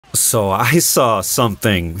So I saw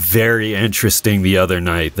something very interesting the other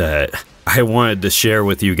night that I wanted to share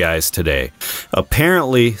with you guys today.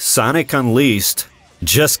 Apparently, Sonic Unleashed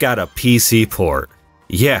just got a PC port.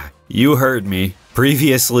 Yeah, you heard me.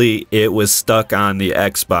 Previously, it was stuck on the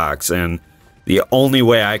Xbox, and the only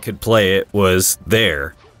way I could play it was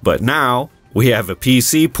there. But now, we have a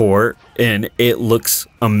PC port, and it looks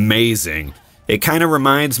amazing. It kind of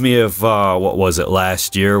reminds me of, what was it,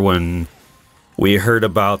 last year when we heard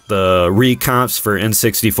about the recomps for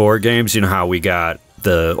N64 games. You know how we got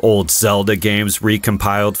the old Zelda games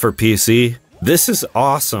recompiled for PC? This is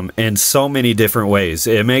awesome in so many different ways.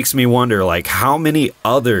 It makes me wonder, like, how many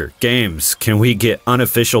other games can we get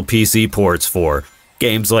unofficial PC ports for?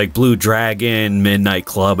 Games like Blue Dragon, Midnight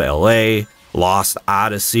Club LA, Lost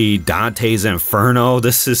Odyssey, Dante's Inferno.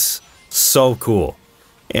 This is so cool.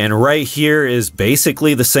 And right here is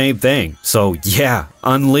basically the same thing. So yeah,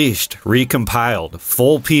 Unleashed, recompiled,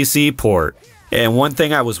 full PC port. And one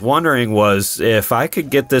thing I was wondering was if I could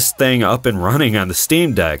get this thing up and running on the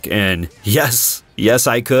Steam Deck. And yes,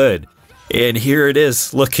 I could. And here it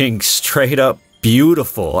is, looking straight up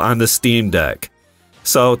beautiful on the Steam Deck.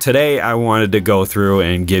 So today I wanted to go through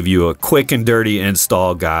and give you a quick and dirty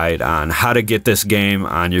install guide on how to get this game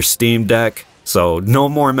on your Steam Deck. So no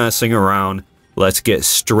more messing around. Let's get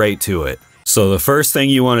straight to it. So the first thing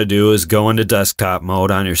you want to do is go into desktop mode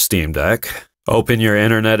on your Steam Deck. Open your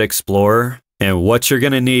Internet Explorer. And what you're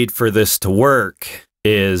going to need for this to work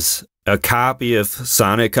is a copy of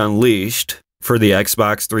Sonic Unleashed for the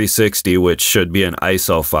Xbox 360, which should be an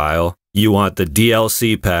ISO file. You want the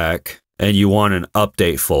DLC pack, and you want an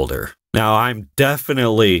update folder. Now, I'm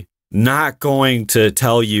definitely not going to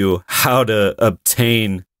tell you how to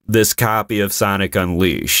obtain this copy of Sonic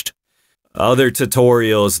Unleashed. Other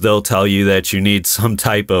tutorials, they'll tell you that you need some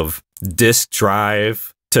type of disk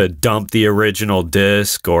drive to dump the original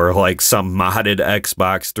disc, or like some modded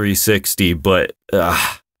Xbox 360, but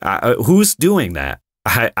who's doing that?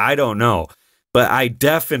 I don't know. But I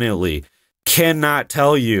definitely cannot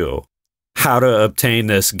tell you how to obtain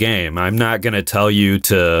this game. I'm not going to tell you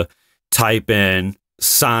to type in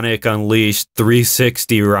Sonic Unleashed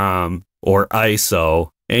 360 ROM or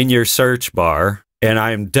ISO in your search bar. And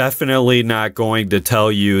I'm definitely not going to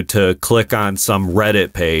tell you to click on some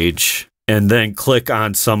Reddit page and then click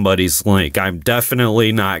on somebody's link. I'm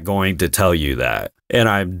definitely not going to tell you that. And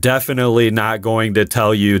I'm definitely not going to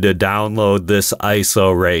tell you to download this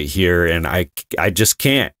ISO right here. And I just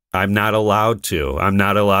can't. I'm not allowed to. I'm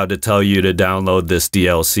not allowed to tell you to download this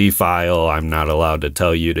DLC file. I'm not allowed to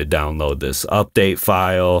tell you to download this update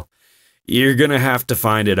file. You're going to have to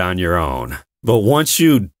find it on your own. But once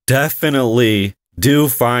you definitely do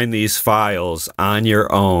find these files on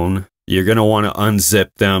your own, you're going to want to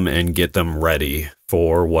unzip them and get them ready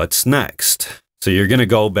for what's next. So you're going to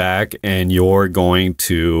go back and you're going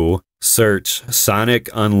to search Sonic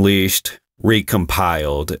Unleashed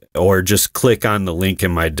recompiled, or just click on the link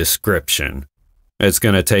in my description. It's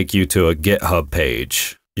going to take you to a GitHub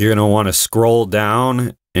page. You're going to want to scroll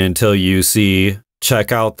down until you see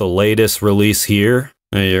check out the latest release here.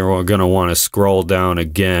 And you're going to want to scroll down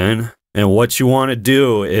again. And what you want to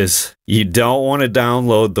do is you don't want to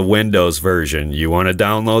download the Windows version. You want to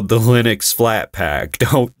download the Linux Flatpak.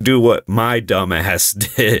 Don't do what my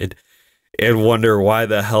dumbass did and wonder why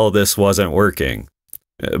the hell this wasn't working.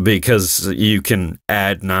 Because you can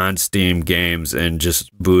add non-Steam games and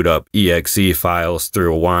just boot up exe files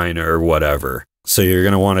through Wine or whatever. So you're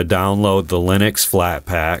going to want to download the Linux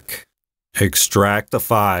Flatpak, extract the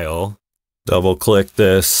file, double-click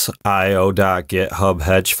this io.github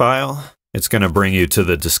hedge file. It's going to bring you to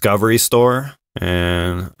the Discovery Store,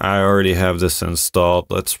 and I already have this installed.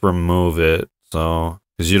 Let's remove it, because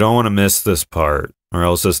you don't want to miss this part, or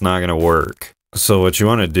else it's not going to work. So what you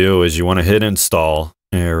want to do is you want to hit install.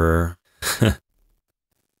 Error.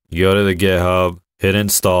 You go to the GitHub, hit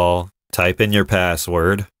install, type in your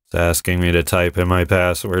password. It's asking me to type in my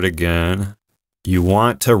password again. You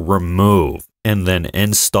want to remove and then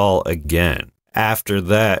install again. After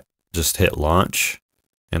that, just hit launch.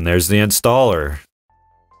 And there's the installer.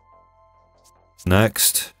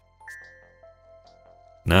 Next.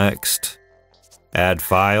 Next. Add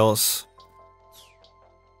files.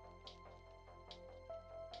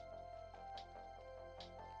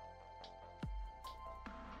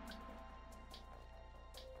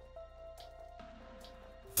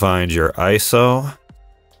 Find your ISO.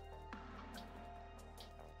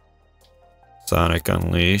 Sonic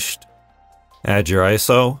Unleashed. Add your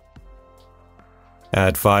ISO.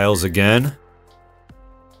 Add files again.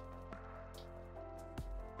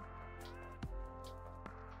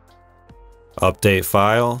 Update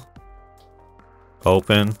file.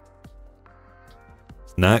 Open.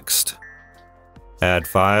 next, add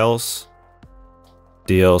files,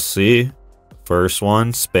 DLC, first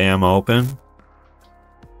one, spam open,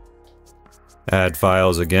 add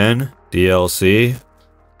files again, DLC,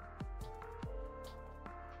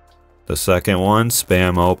 the second one,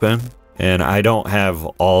 spam open, and I don't have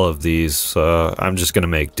all of these, so I'm just gonna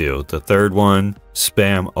make do. The third one,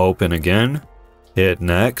 spam open again, hit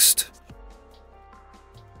next.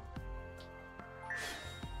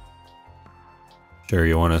 Sure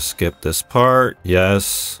you want to skip this part,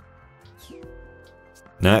 yes.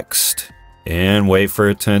 Next, and wait for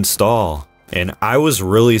it to install. And I was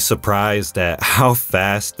really surprised at how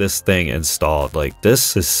fast this thing installed. Like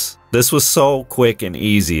this was so quick and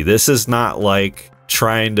easy. This is not like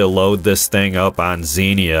trying to load this thing up on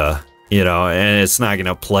Xenia, you know, and it's not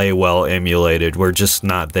gonna play well emulated. We're just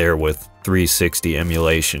not there with 360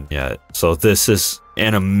 emulation yet. So this is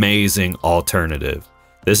an amazing alternative.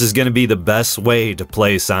 This is gonna be the best way to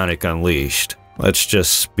play Sonic Unleashed. Let's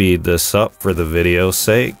just speed this up for the video's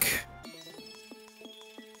sake.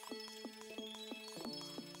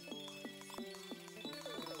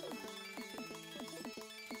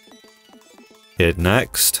 Hit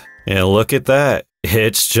next, and look at that.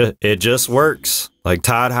 It just works. Like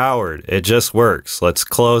Todd Howard, it just works. Let's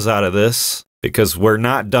close out of this because we're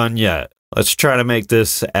not done yet. Let's try to make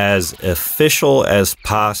this as official as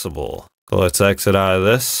possible. So let's exit out of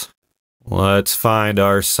this. Let's find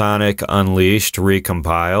our Sonic Unleashed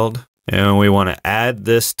recompiled, and we want to add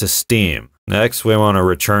this to Steam. Next, we want to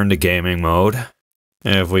return to gaming mode.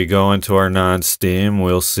 And if we go into our non-Steam,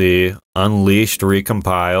 we'll see Unleashed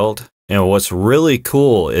recompiled. And what's really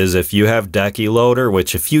cool is if you have Decky Loader,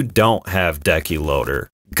 which if you don't have Decky Loader,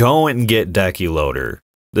 go and get Decky Loader.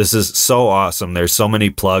 This is so awesome. There's so many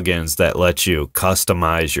plugins that let you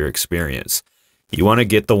customize your experience. You want to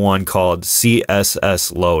get the one called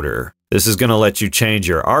CSS Loader. This is going to let you change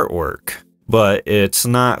your artwork, but it's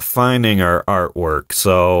not finding our artwork,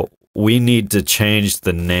 so we need to change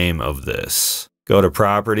the name of this. Go to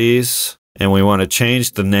Properties, and we want to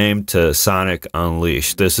change the name to Sonic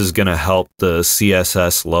Unleashed. This is going to help the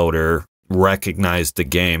CSS Loader recognize the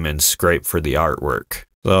game and scrape for the artwork.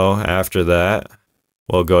 So after that,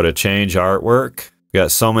 we'll go to Change Artwork. We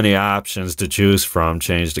got so many options to choose from.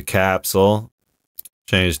 Change the capsule.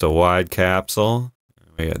 Change the wide capsule.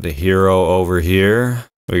 We got the hero over here.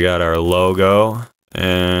 We got our logo.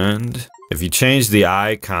 And if you change the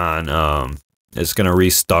icon, it's going to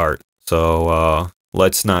restart. So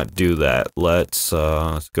let's not do that. Let's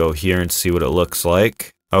go here and see what it looks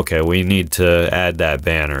like. Okay, we need to add that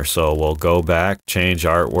banner. So we'll go back, change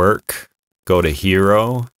artwork, go to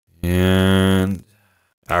hero. And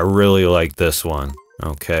I really like this one.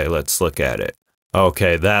 Okay, let's look at it.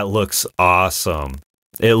 Okay, that looks awesome.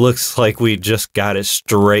 It looks like we just got it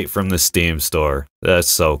straight from the Steam store. That's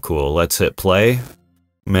so cool. Let's hit play.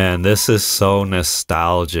 Man, this is so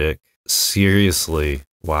nostalgic. Seriously.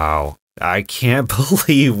 Wow. I can't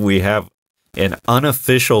believe we have an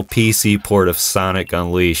unofficial PC port of Sonic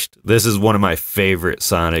Unleashed. This is one of my favorite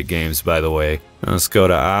Sonic games, by the way. Let's go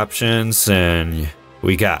to options, and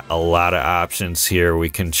we got a lot of options here. We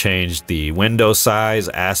can change the window size,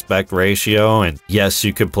 aspect ratio, and yes,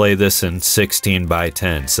 you could play this in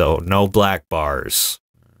 16:10, so no black bars.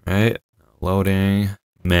 All right, loading.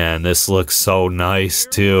 Man, this looks so nice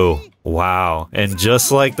too. Wow, and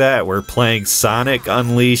just like that, we're playing Sonic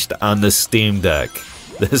Unleashed on the Steam Deck.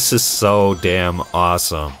 This is so damn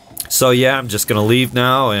awesome. So yeah, I'm just gonna leave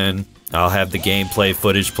now, and I'll have the gameplay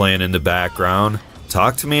footage playing in the background.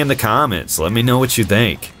 Talk to me in the comments. Let me know what you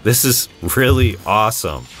think. This is really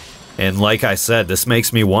awesome. And like I said, this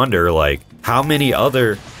makes me wonder, like, how many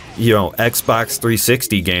other, you know, Xbox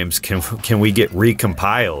 360 games can we get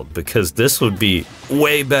recompiled? Because this would be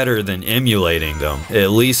way better than emulating them.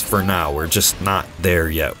 At least for now. We're just not there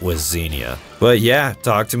yet with Xenia. But yeah,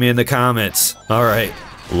 talk to me in the comments. All right,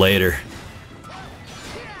 later.